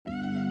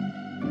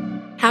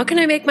How can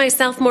I make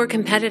myself more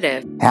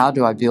competitive? How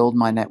do I build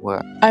my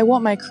network? I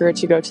want my career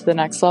to go to the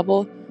next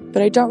level,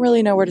 but I don't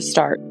really know where to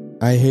start.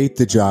 I hate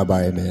the job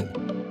I am in.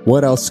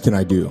 What else can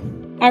I do?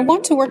 I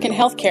want to work in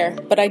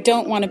healthcare, but I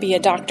don't want to be a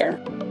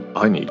doctor.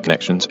 I need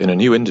connections in a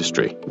new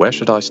industry. Where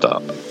should I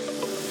start?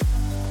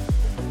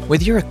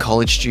 Whether you're a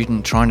college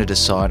student trying to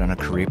decide on a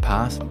career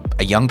path,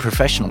 a young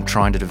professional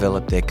trying to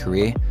develop their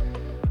career,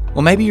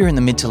 or maybe you're in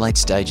the mid to late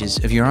stages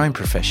of your own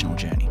professional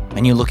journey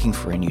and you're looking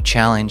for a new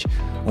challenge,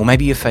 or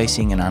maybe you're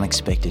facing an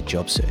unexpected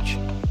job search.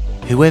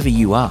 Whoever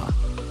you are,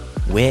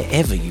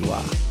 wherever you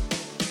are,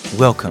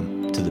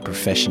 welcome to the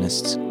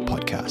Professionists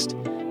Podcast.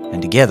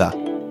 And together,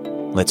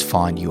 let's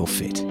find your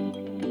fit.